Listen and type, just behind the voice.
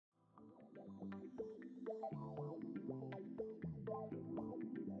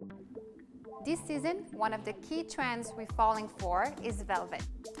This season, one of the key trends we're falling for is velvet.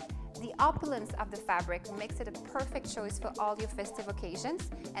 The opulence of the fabric makes it a perfect choice for all your festive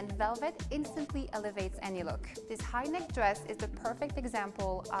occasions, and velvet instantly elevates any look. This high-neck dress is the perfect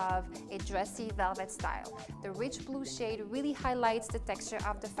example of a dressy velvet style. The rich blue shade really highlights the texture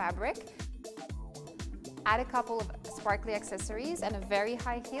of the fabric. Add a couple of sparkly accessories and a very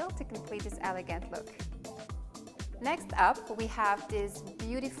high heel to complete this elegant look. Next up, we have this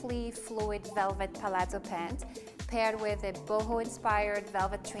beautifully fluid velvet palazzo pant paired with a boho-inspired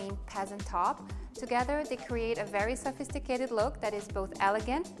velvet trim peasant top. Together, they create a very sophisticated look that is both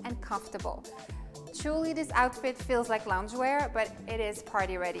elegant and comfortable. Truly, this outfit feels like loungewear, but it is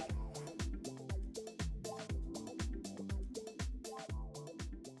party ready.